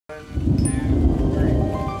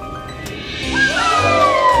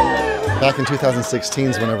Back in 2016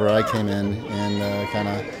 is whenever I came in and kind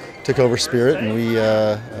of took over Spirit, and we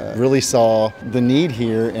really saw the need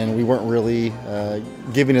here, and we weren't really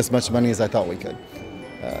giving as much money as I thought we could.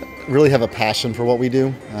 Really have a passion for what we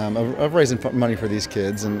do, of raising money for these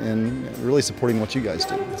kids and really supporting what you guys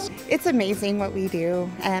do. It's amazing what we do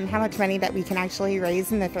and how much money that we can actually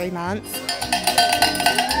raise in the 3 months.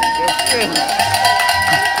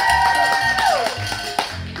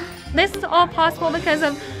 This is all possible because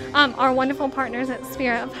of our wonderful partners at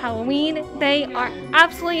Spirit of Halloween. They are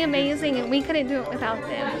absolutely amazing, and we couldn't do it without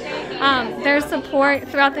them. Their support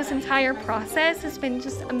throughout this entire process has been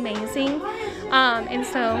just amazing, and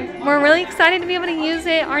so we're really excited to be able to use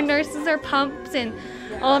it. Our nurses are pumped, and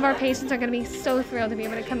all of our patients are going to be so thrilled to be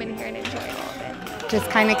able to come in here and enjoy all of it. Just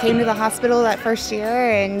kind of came to the hospital that first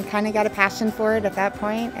year and kind of got a passion for it at that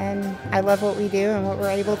point, and I love what we do and what we're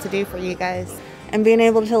able to do for you guys. And being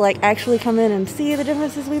able to actually come in and see the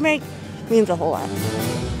differences we make means a whole lot.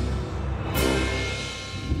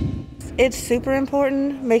 It's super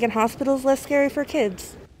important making hospitals less scary for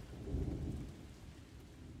kids.